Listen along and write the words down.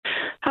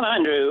Hello,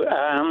 Andrew.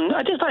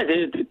 I'd just like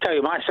to tell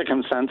you my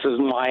circumstances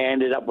and why I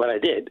ended up where I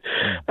did.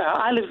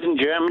 I lived in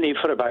Germany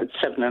for about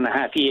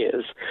 7.5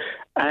 years.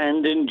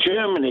 And in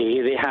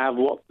Germany,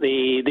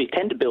 they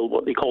tend to build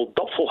what they call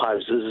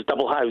Doppelhauses,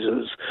 double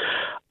houses,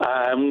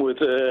 with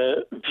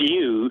a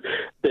view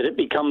that it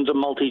becomes a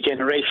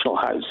multi-generational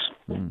house.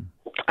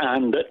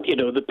 And,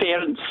 the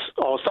parents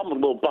or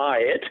someone will buy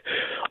it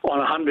on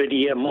a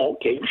 100-year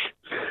mortgage.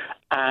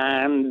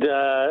 And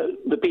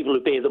the people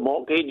who pay the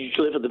mortgage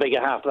live in the bigger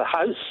half of the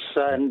house,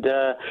 and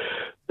the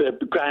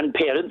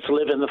grandparents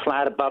live in the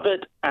flat above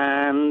it,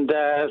 and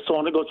so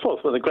on and so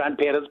forth. When the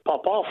grandparents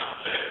pop off,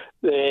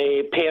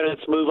 the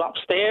parents move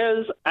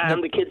upstairs,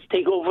 and the kids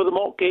take over the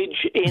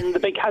mortgage in the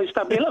big house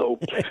down below.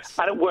 Yes.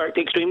 And it worked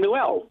extremely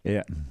well.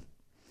 Yeah.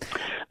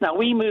 Now,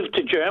 we moved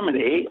to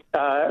Germany,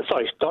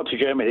 not to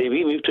Germany,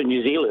 we moved to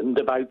New Zealand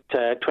about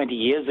 20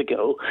 years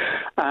ago,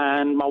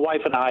 and my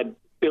wife and I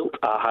built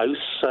our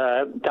house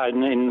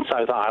down in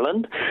South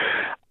Island.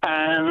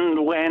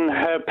 And when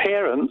her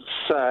parents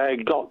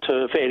got to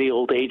a very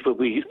old age where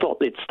we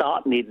thought they'd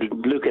start needing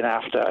looking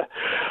after,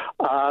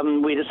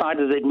 we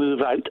decided they'd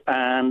move out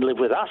and live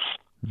with us.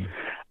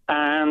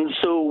 And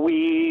so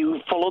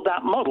we followed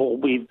that model.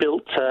 We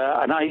built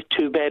a nice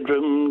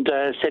 2-bedroom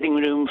sitting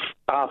room,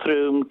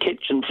 bathroom,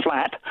 kitchen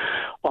flat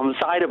on the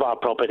side of our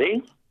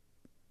property.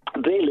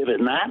 They live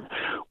in that.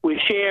 We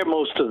share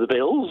most of the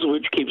bills,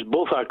 which keeps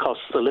both our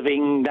costs of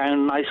living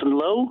down nice and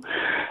low.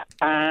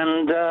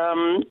 And,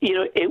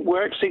 it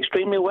works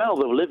extremely well.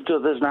 They've lived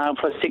with us now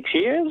for 6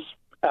 years.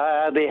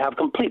 They have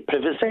complete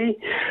privacy.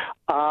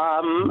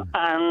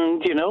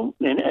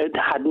 It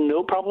had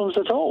no problems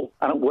at all.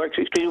 And it works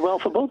extremely well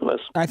for both of us.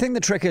 I think the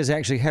trick is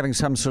actually having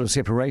some sort of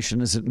separation,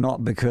 is it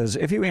not? Because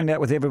if you end up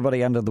with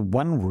everybody under the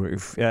one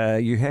roof,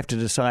 you have to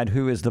decide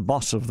who is the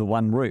boss of the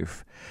one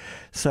roof.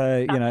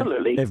 So,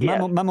 Absolutely, if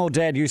mum or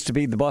dad used to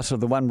be the boss of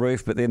the one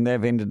roof, but then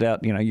they've ended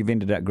up, you've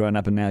ended up growing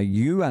up and now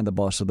you are the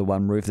boss of the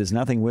one roof, there's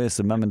nothing worse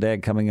than mum and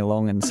dad coming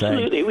along and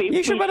saying,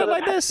 you should run it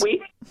like this.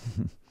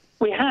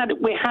 We had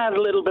a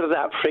little bit of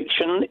that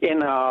friction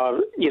in our,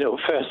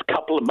 first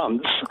couple of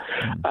months.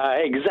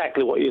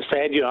 Exactly what you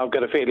said. I've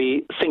got a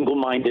fairly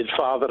single-minded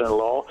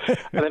father-in-law,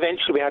 and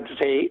eventually we had to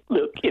say,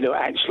 look,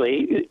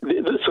 actually,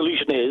 the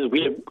solution is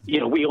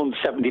we own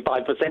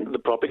 75% of the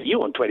property.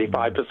 You own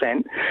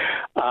 25%.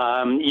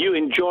 You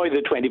enjoy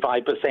the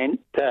 25%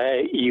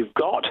 you've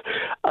got,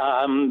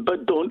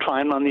 but don't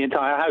try and run the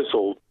entire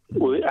household.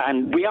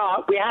 And we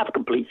have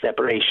complete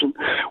separation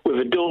with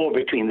a door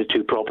between the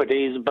two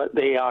properties, but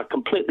they are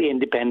completely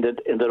independent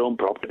in their own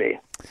property.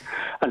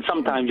 And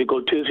sometimes you go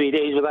 2 or 3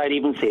 days without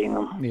even seeing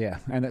them. Yeah,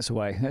 and that's the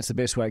way. That's the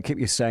best way. Keep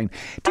you sane.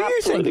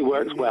 Absolutely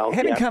works well.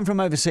 Having come from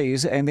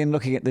overseas and then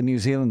looking at the New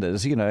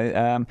Zealanders, do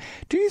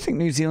you think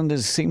New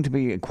Zealanders seem to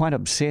be quite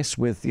obsessed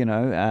with,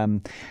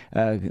 living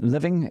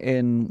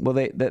in? Well,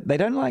 they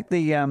don't like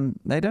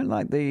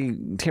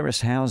the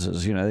terrace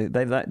houses.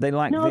 They like they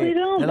don't.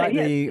 They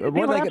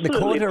like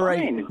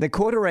the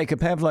quarter acre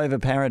Pavlova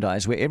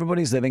paradise where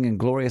everybody's living in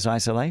glorious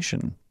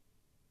isolation.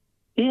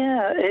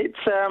 Yeah, it's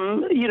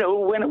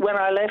when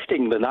I left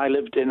England, I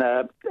lived in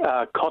a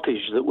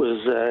cottage that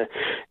was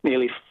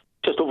nearly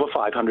just over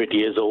 500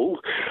 years old,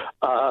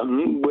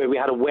 where we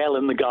had a well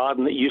in the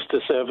garden that used to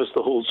service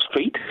the whole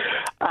street,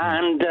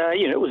 and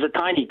it was a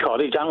tiny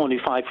cottage. I'm only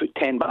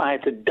 5'10", but I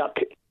had to duck,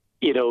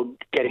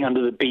 getting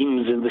under the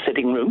beams in the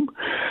sitting room,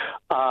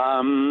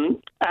 and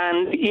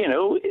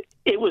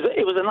It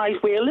was a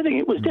nice way of living.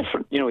 It was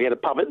different. We had a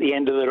pub at the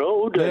end of the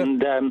road,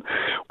 and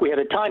we had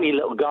a tiny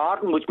little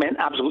garden, which meant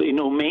absolutely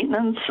no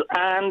maintenance,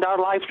 and our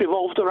life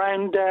revolved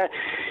around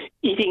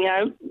eating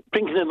out,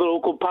 drinking at the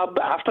local pub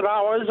after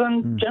hours,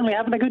 and generally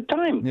having a good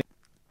time. Yeah.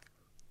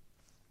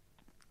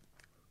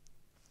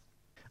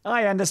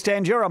 I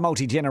understand you're a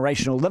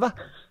multi-generational liver.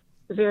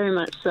 Very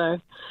much so.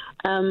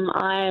 I'm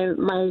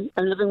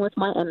living with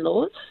my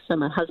in-laws, so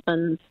my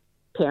husband's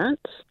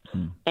parents,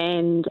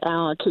 and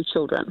our 2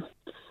 children.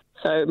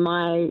 So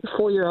my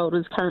 4-year-old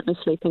is currently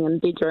sleeping in the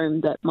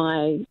bedroom that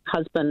my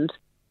husband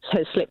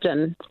has slept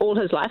in all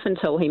his life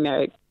until he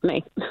married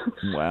me.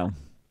 Wow.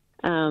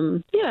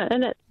 And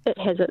it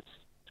has its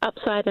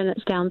upside and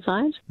its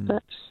downside,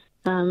 but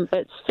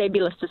it's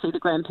fabulous to see the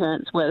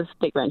grandparents with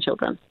their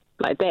grandchildren.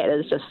 Like, that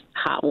is just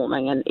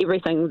heartwarming, and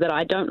everything that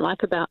I don't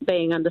like about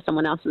being under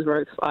someone else's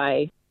roof,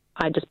 I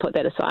just put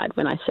that aside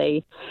when I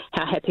see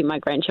how happy my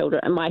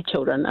grandchildren and my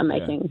children are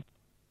making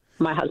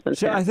my husband's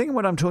So I think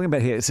what I'm talking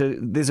about here is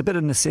there's a bit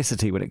of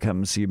necessity when it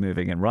comes to you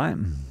moving in, right?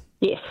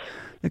 Yes.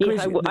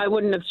 I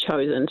wouldn't have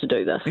chosen to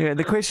do this. Yeah,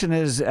 the question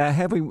is,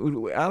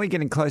 are we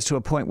getting close to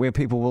a point where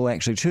people will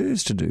actually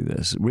choose to do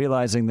this,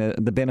 realising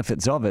the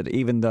benefits of it,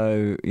 even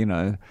though,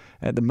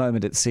 at the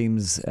moment it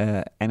seems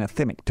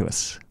anathemic to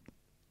us?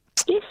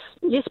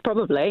 Yes,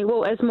 probably.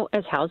 Well,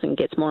 as housing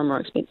gets more and more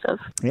expensive.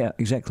 Yeah,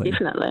 exactly.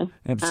 Definitely.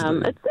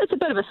 Absolutely. It's a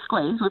bit of a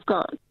squeeze. We've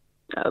got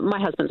my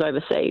husband's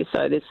overseas,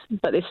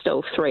 but there's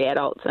still 3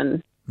 adults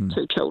and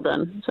 2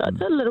 children, so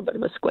it's a little bit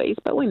of a squeeze,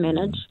 but we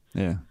manage.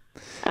 Yeah.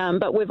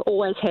 But we've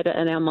always had it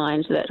in our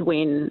minds that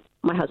when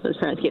my husband's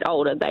parents get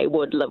older, they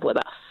would live with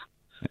us.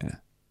 Yeah.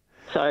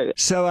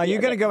 So are you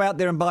going to go out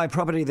there and buy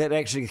property that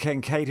actually can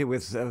cater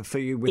for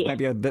you with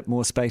maybe a bit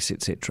more space,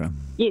 etc.?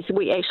 Yes,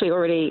 we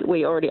already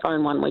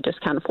own one. We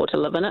just can't afford to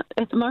live in it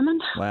at the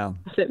moment. Wow.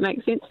 If that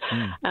makes sense.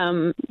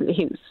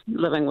 Hence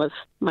living with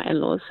my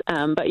in-laws.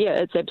 But yeah,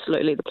 it's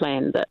absolutely the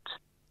plan that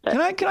Can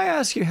I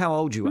ask you how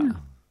old you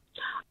are?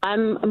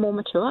 I'm more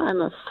mature.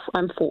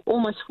 I'm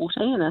almost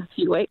 40 in a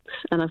few weeks,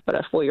 and I've got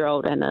a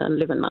 4-year-old and an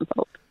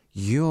 11-month-old.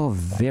 You're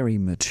very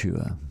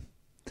mature.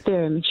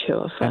 Very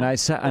mature. No. I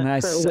say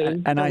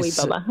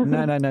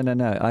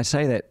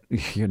that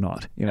you're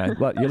not.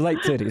 Well, you're late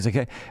 30s.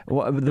 Okay.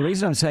 Well, the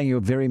reason I'm saying you're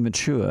very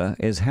mature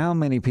is how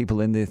many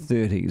people in their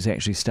 30s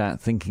actually start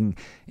thinking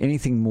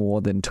anything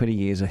more than 20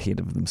 years ahead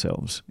of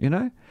themselves.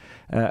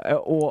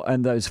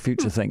 And those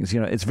future things.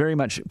 It's very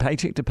much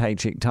paycheck to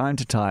paycheck, time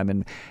to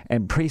time,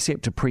 and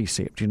precept to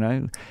precept.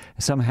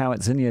 Somehow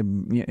it's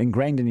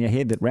ingrained in your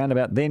head that round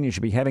about then you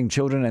should be having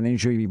children and then you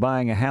should be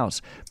buying a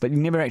house. But you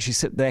never actually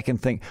sit back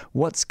and think,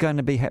 what's going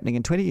to be happening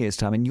in 20 years'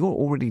 time? And you're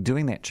already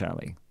doing that,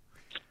 Charlie.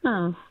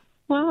 Oh,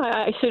 well,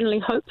 I certainly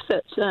hope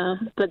that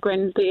the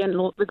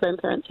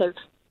grandparents have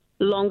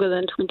longer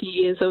than 20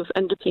 years of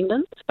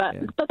independence, but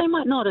they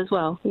might not as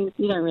well. You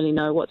don't really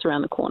know what's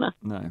around the corner.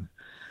 No.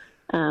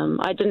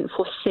 I didn't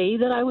foresee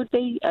that I would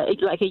be,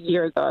 like a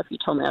year ago, if you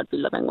told me I'd be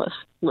living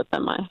with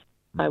them,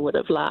 I would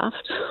have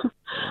laughed.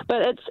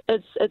 But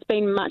it's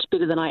been much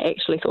better than I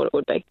actually thought it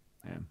would be.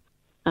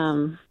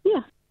 Yeah.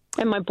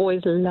 And my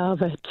boys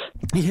love it.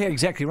 Yeah,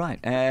 exactly right.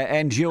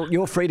 And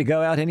you're free to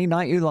go out any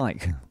night you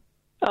like.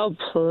 Oh,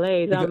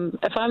 please.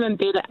 If I'm in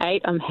bed at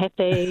 8, I'm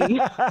happy.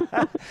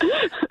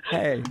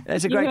 Hey,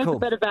 that's a great call. You know a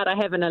bit about I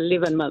have an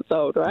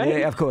 11-month-old, right?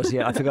 Yeah, of course.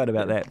 Yeah, I forgot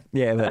about that.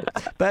 Yeah,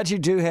 but you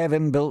do have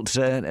inbuilt,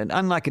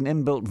 unlike an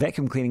inbuilt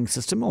vacuum cleaning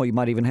system, or you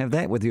might even have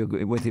that with your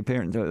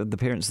parents, the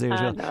parents there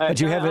as well. No, but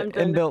you have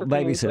inbuilt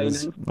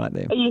babysitters right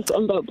there. Yes,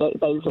 inbuilt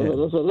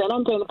babysitters. Yeah. And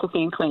I'm doing the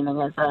cooking and cleaning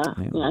as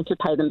to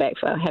pay them back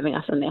for having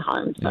us in their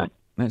home. So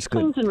that's good.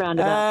 Swings and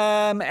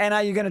roundabouts. And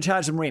are you going to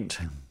charge them rent?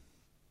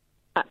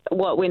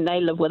 When they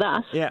live with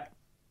us? Yeah.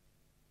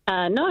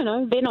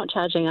 No, they're not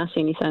charging us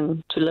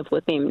anything to live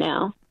with them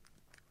now.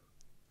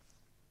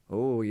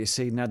 Oh, you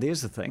see, now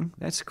there's the thing.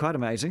 That's quite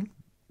amazing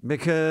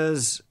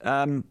because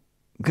I'm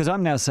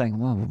now saying,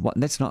 well,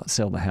 let's not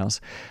sell the house.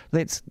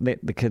 Let's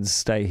let the kids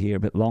stay here a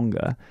bit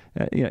longer,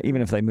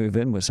 even if they move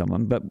in with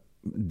someone. But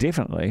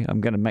definitely, I'm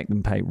going to make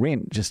them pay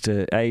rent just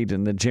to aid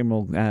in the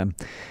general,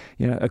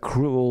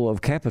 accrual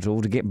of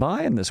capital to get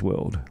by in this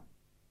world.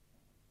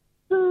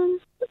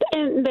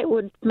 And that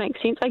would make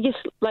sense. I guess,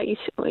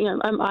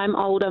 I'm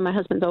older, my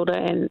husband's older,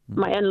 and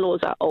my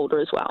in-laws are older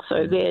as well.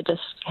 So they're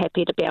just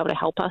happy to be able to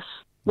help us,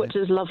 which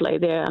is lovely.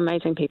 They're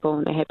amazing people,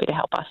 and they're happy to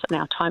help us in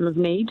our time of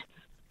need.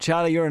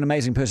 Charlie, you're an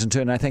amazing person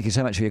too, and I thank you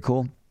so much for your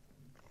call.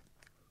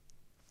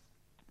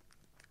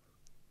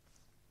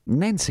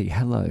 Nancy,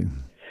 hello.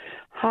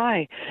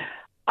 Hi.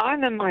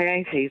 I'm in my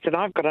 80s, and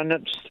I've got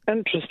an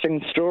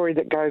interesting story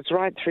that goes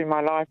right through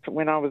my life from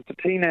when I was a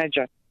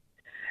teenager.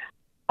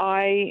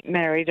 I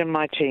married in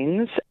my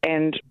teens,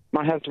 and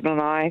my husband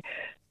and I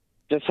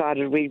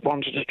decided we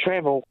wanted to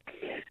travel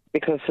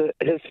because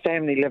his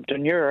family lived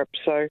in Europe.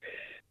 So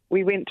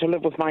we went to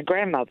live with my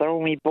grandmother,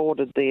 and we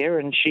boarded there,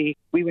 and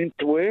we went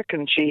to work,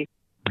 and she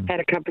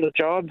had a couple of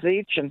jobs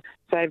each and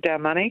saved our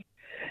money.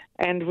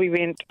 And we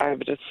went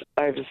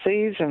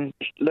overseas and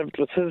lived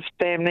with his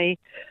family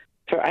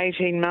for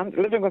 18 months.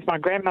 Living with my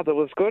grandmother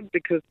was good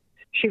because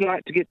she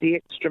liked to get the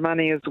extra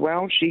money as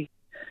well. She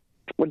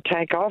would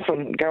take off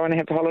and go and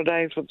have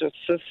holidays with her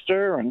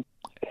sister, and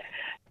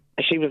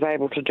she was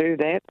able to do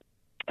that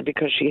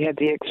because she had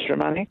the extra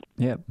money.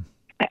 Yep.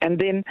 And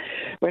then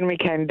when we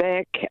came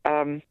back,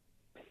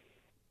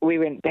 we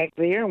went back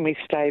there and we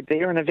stayed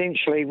there, and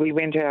eventually we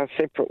went our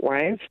separate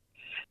ways.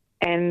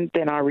 And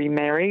then I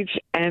remarried,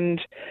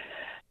 and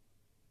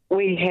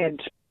we had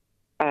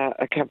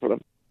a couple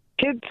of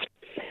kids,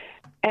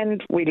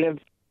 and we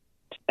lived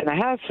in a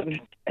house,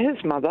 and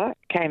his mother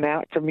came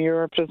out from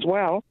Europe as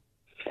well,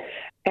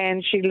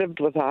 and she lived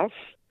with us,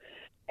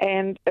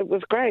 and it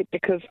was great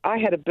because I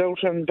had a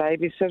built-in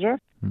babysitter.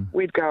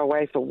 We'd go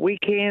away for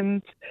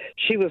weekends.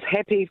 She was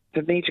happy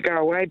for me to go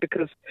away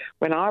because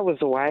when I was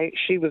away,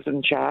 she was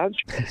in charge,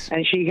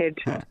 and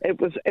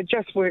it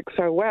just worked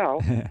so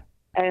well.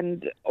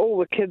 And all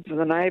the kids in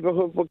the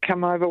neighbourhood would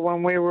come over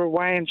when we were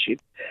away, and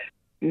she'd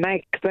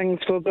make things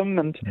for them,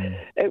 and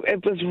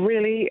it was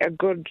really a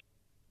good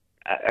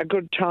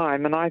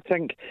time. And I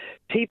think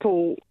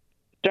people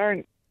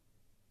don't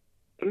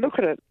look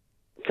at it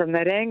from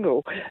that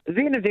angle.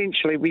 Then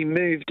eventually we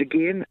moved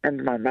again,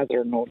 and my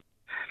mother-in-law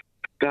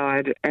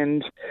died,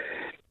 and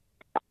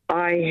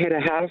I had a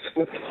house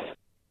with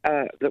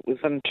that was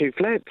in 2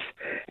 flats,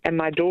 and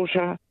my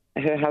daughter,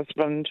 her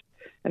husband,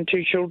 and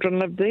 2 children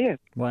lived there.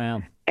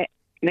 Wow.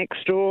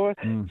 Next door.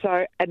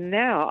 So, and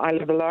now I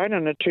live alone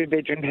in a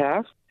 2-bedroom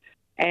house,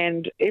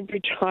 and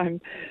every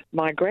time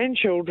my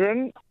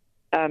grandchildren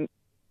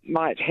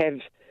might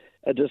have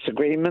a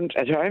disagreement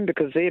at home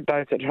because they're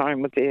both at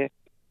home with their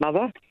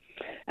mother,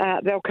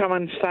 they'll come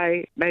and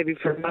stay maybe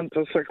for a month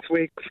or 6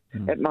 weeks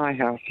at my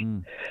house.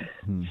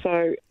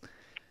 So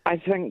I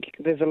think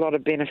there's a lot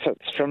of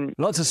benefits from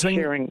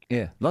sharing.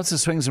 Yeah, lots of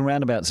swings and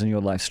roundabouts in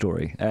your life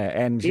story.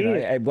 And you know,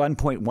 at one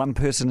point, one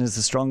person is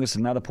the strongest.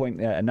 Another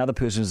point, another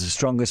person is the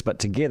strongest. But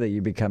together,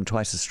 you become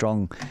twice as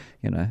strong.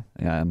 You know.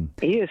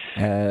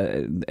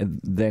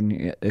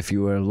 Than if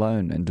you were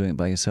alone and doing it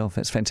by yourself.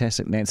 That's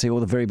fantastic, Nancy. All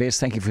the very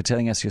best. Thank you for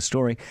telling us your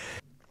story.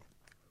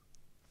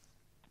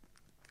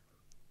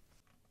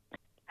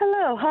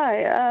 Hello,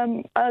 hi.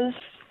 I was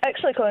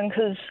actually calling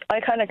because I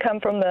kind of come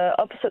from the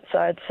opposite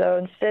side. So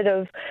instead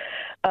of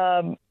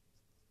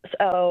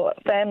our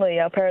family,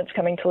 our parents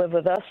coming to live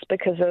with us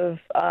because of,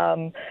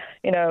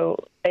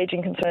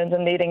 aging concerns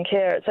and needing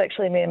care, it's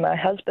actually me and my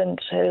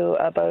husband who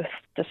are both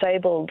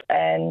disabled,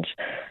 and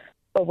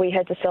we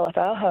had to sell up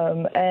our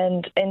home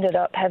and ended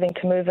up having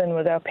to move in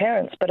with our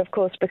parents. But of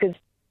course, because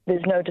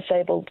there's no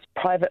disabled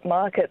private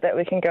market that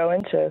we can go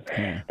into.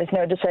 There's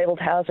no disabled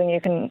housing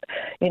you can,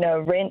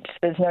 rent.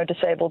 There's no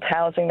disabled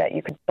housing that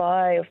you could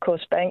buy. Of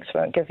course, banks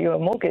won't give you a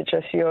mortgage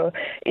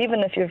even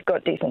if you've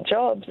got decent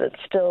jobs. It's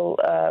still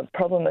a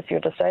problem if you're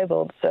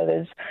disabled. So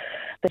there's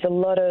a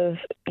lot of,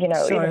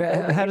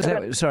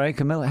 Sorry,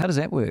 Camilla. How does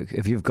that work?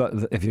 If you've got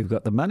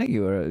the money,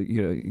 you've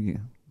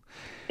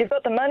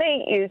got the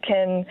money. You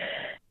can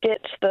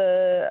get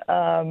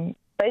the.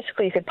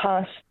 Basically, you could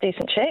pass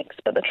decent checks,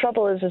 but the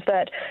trouble is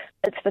that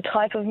it's the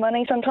type of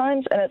money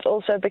sometimes, and it's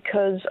also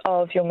because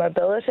of your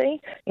mobility.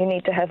 You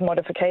need to have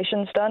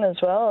modifications done as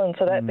well, and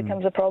so that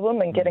becomes a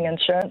problem, and getting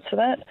insurance for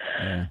that.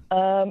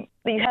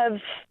 You have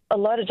a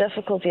lot of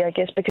difficulty, I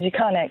guess, because you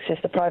can't access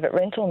the private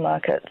rental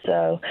market.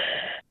 So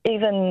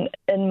even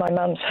in my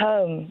mum's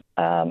home,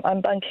 I'm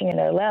bunking in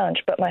her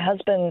lounge, but my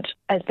husband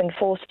has been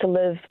forced to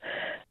live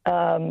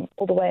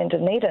all the way in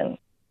Dunedin.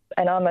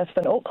 And I'm up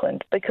in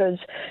Auckland because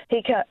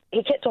he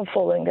kept on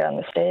falling down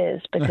the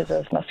stairs because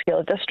of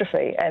muscular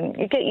dystrophy. And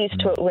you get used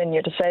to it when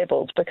you're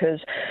disabled because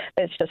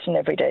it's just an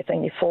everyday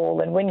thing. You fall,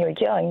 and when you're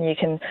young, you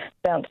can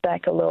bounce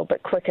back a little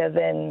bit quicker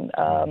than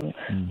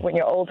when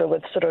you're older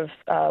with sort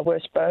of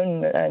worse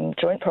bone and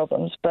joint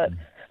problems. But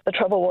the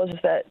trouble was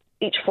that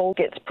each fall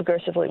gets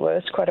progressively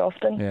worse quite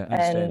often.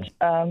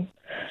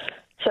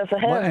 So for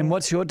him, and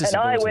what's your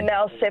disability? And I were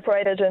now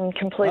separated in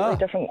completely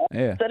different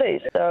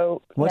cities.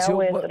 So what's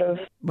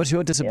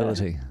your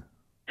disability?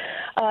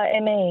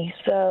 ME.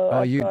 So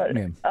I've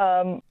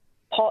got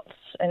POTS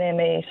and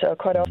ME. So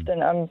quite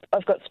often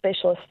I've got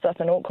specialists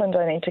up in Auckland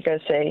I need to go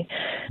see,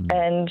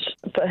 and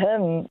for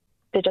him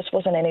there just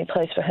wasn't any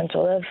place for him to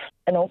live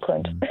in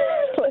Auckland.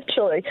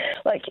 Literally,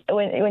 like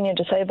when you're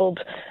disabled,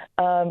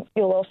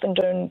 you'll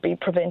often be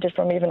prevented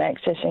from even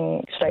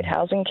accessing state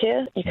housing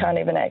care. You can't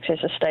even access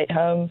a state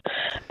home,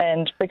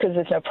 and because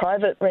there's no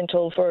private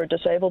rental for a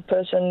disabled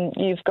person,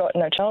 you've got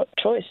no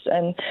choice.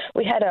 And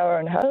we had our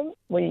own home,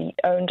 we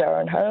owned our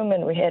own home,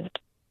 and we had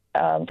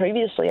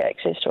previously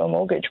access to a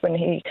mortgage when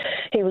he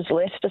was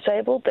less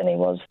disabled than he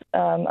was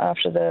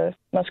after the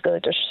muscular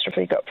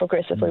dystrophy got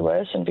progressively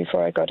worse and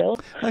before I got ill.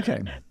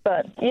 Okay.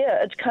 But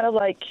yeah, it's kind of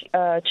like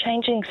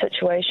changing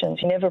situations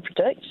you never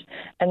predict.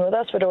 And with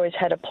us, we'd always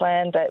had a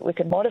plan that we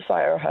could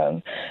modify our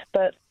home,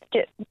 but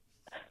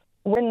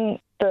when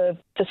the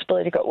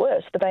disability got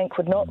worse, the bank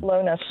would not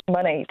loan us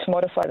money to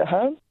modify the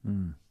home,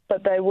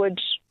 but they would,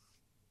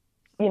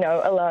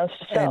 allow us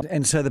to sell.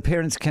 And so the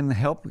parents can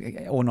help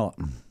or not?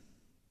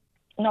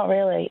 Not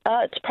really.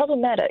 It's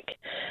problematic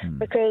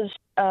because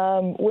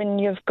when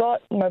you've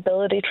got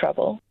mobility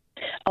trouble,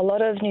 a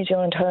lot of New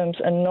Zealand homes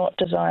are not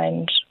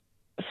designed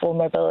for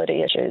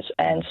mobility issues,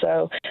 and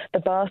so the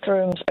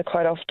bathrooms are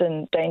quite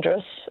often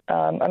dangerous.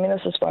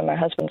 This is why my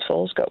husband's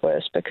falls got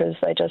worse, because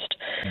they just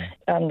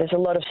there's a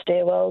lot of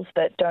stairwells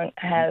that don't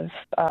have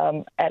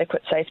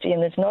adequate safety,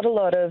 and there's not a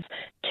lot of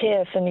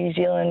care for New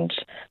Zealand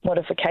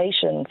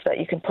modifications that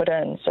you can put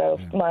in. So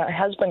my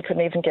husband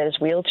couldn't even get his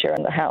wheelchair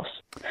in the house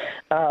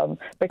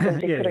because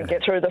he couldn't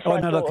get through the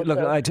front door. Look,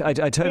 so I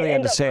totally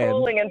understand. Up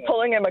crawling and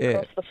pulling him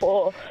across the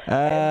floor,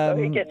 and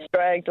so he gets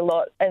dragged a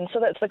lot. And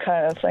so that's the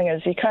kind of thing,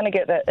 is you kind of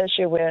get that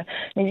issue where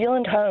New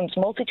Zealand homes,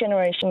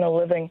 multi-generational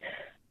living,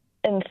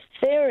 in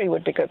theory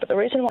would be good, but the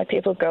reason why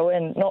people go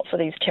in not for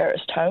these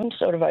terraced home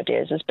sort of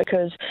ideas is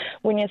because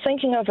when you're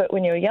thinking of it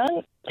when you're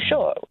young,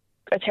 sure,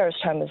 a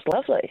terraced home is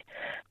lovely.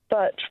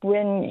 But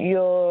when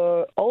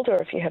you're older,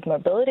 if you have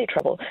mobility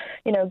trouble,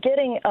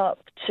 getting up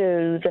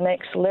to the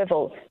next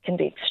level can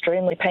be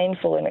extremely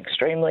painful and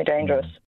extremely dangerous.